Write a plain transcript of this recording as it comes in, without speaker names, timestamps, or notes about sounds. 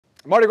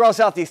Mardi Gras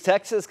Southeast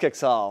Texas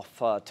kicks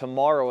off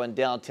tomorrow in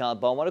downtown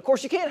Beaumont. Of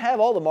course, you can't have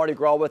all the Mardi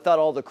Gras without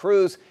all the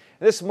crews.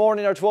 This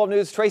morning, our 12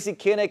 News' Tracy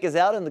Kennick is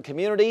out in the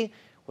community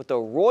with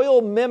a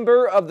royal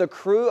member of the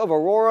crew of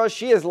Aurora.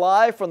 She is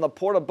live from the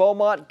Port of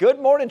Beaumont. Good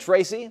morning,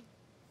 Tracy.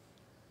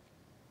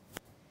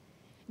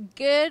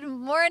 Good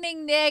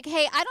morning, Nick.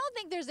 Hey, I don't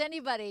think there's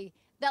anybody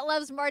that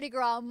loves Mardi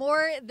Gras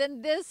more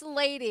than this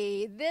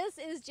lady. This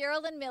is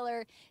Geraldine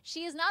Miller.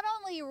 She is not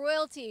only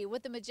royalty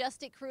with the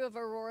majestic crew of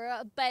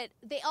Aurora, but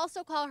they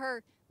also call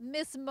her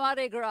Miss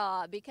Mardi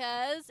Gras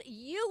because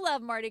you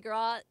love Mardi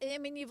Gras. I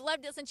mean, you've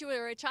loved it since you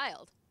were a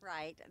child.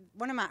 Right.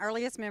 One of my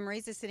earliest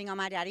memories is sitting on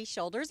my daddy's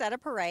shoulders at a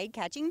parade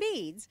catching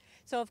beads.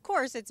 So, of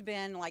course, it's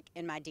been like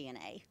in my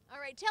DNA. All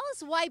right. Tell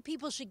us why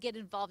people should get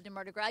involved in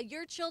Mardi Gras.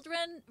 Your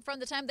children,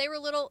 from the time they were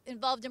little,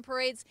 involved in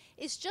parades.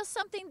 It's just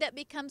something that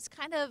becomes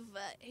kind of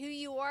who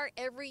you are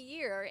every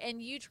year,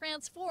 and you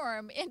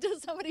transform into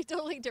somebody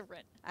totally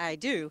different. I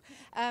do.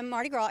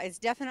 Mardi Gras is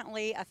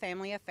definitely a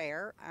family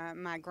affair.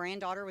 My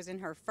granddaughter was in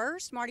her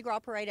first Mardi Gras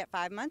parade at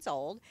 5 months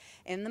old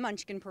in the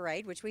Munchkin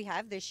Parade, which we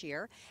have this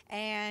year.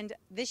 And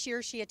this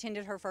year she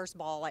attended her first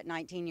ball at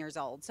 19 years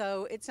old.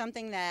 So it's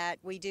something that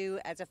we do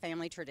as a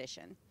family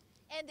tradition.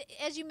 And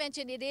as you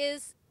mentioned, it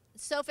is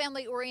so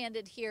family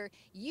oriented here.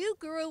 You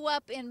grew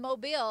up in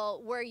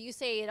Mobile, where you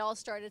say it all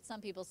started. Some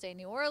people say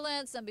New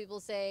Orleans, some people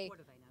say, what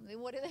do they know?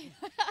 What do they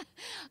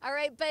All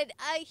right, but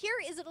here,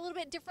 is it a little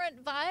bit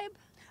different vibe?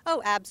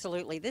 Oh,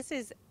 absolutely. This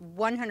is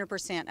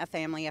 100% a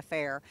family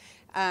affair.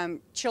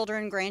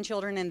 Children,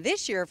 grandchildren, and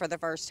this year for the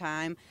first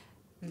time,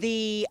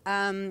 the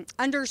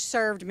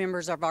underserved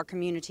members of our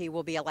community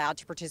will be allowed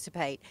to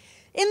participate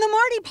in the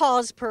Mardi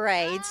Paws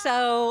Parade.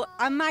 So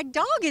my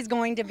dog is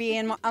going to be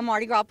in a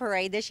Mardi Gras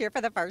parade this year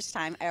for the first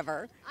time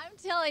ever. I'm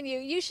telling you,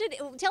 you should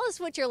tell us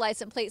what your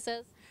license plate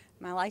says.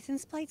 My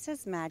license plate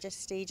says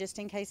Majesty, just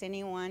in case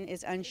anyone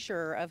is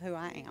unsure of who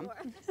I am.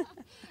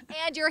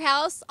 And your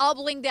house all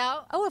blinged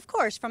out? Oh, of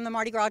course, from the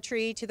Mardi Gras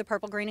tree to the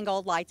purple, green, and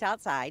gold lights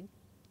outside.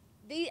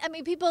 I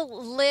mean,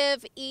 people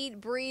live,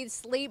 eat, breathe,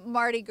 sleep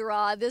Mardi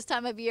Gras this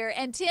time of year.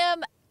 And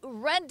Tim,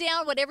 run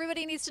down what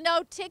everybody needs to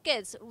know.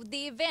 Tickets,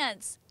 the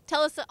events.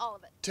 Tell us all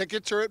of it.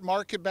 Tickets are at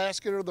Market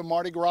Basket or the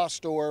Mardi Gras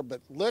store,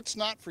 but let's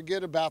not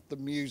forget about the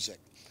music.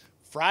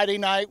 Friday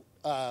night,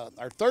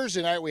 or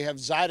Thursday night, we have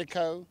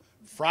Zydeco.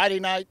 Friday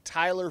night,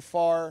 Tyler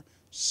Farr.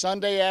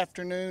 Sunday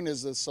afternoon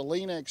is the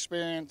Selena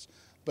Experience.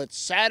 But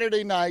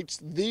Saturday night's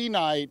the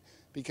night,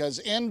 because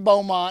in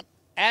Beaumont,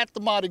 at the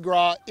Mardi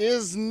Gras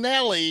is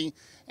Nelly,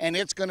 and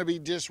it's going to be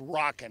just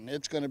rocking.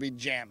 It's going to be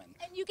jamming.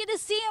 And you get to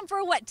see him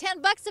for what,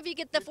 $10 if you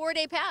get the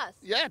 4-day pass?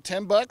 Yeah,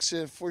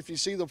 $10 if you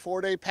see the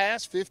 4-day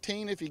pass,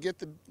 $15 if you get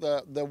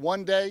the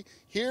 1 day.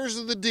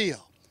 Here's the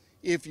deal: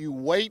 if you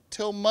wait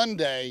till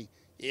Monday,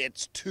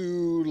 it's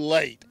too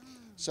late.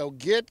 So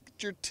get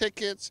your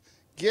tickets,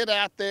 get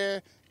out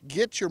there,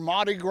 get your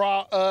Mardi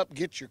Gras up,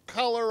 get your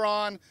color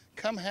on.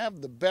 Come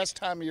have the best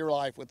time of your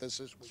life with us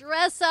this week.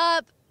 Dress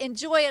up,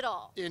 enjoy it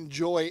all.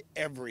 Enjoy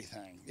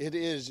everything. It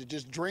is.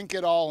 Just drink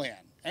it all in.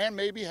 And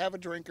maybe have a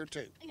drink or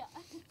two. Yeah,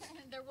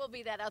 there will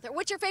be that out there.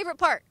 What's your favorite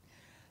part?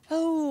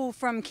 Oh,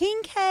 from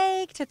king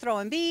cake to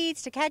throwing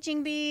beads to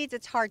catching beads,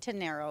 it's hard to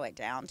narrow it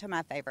down to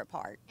my favorite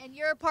part. And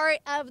you're a part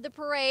of the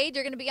parade.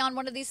 You're going to be on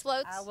one of these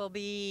floats? I will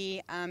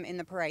be in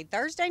the parade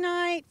Thursday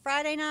night,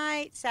 Friday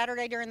night,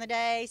 Saturday during the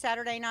day,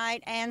 Saturday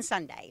night, and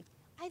Sunday.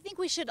 I think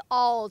we should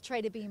all try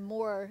to be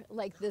more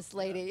like this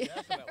lady,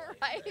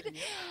 right?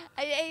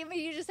 I mean,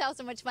 you just have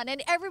so much fun,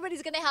 and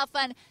everybody's going to have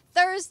fun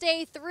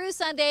Thursday through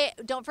Sunday.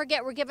 Don't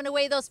forget, we're giving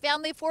away those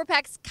family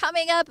 4-packs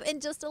coming up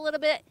in just a little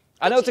bit.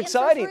 I know it's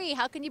exciting. For free.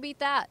 How can you beat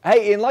that?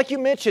 Hey, and like you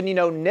mentioned, you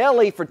know,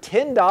 Nelly for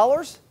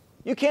 $10,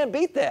 you can't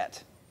beat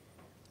that.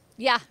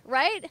 Yeah,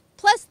 right?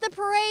 Plus the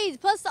parades,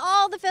 plus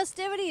all the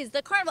festivities,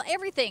 the carnival,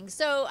 everything.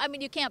 So, I mean,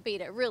 you can't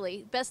beat it,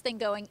 really. Best thing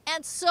going,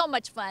 and so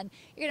much fun.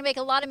 You're going to make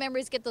a lot of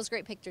memories, get those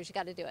great pictures. You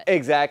got to do it.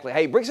 Exactly.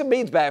 Hey, bring some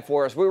beads back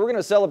for us. We're going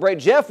to celebrate.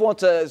 Jeff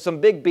wants some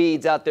big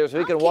beads out there so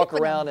he can walk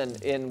around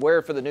and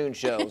wear for the noon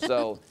show.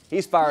 So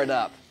he's fired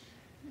up.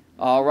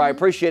 All right,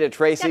 appreciate it,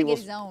 Tracy. Gotta get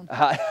his own.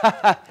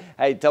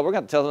 Hey, we're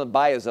going to tell him to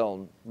buy his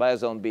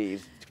own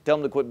beads. Tell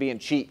him to quit being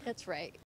cheap. That's right.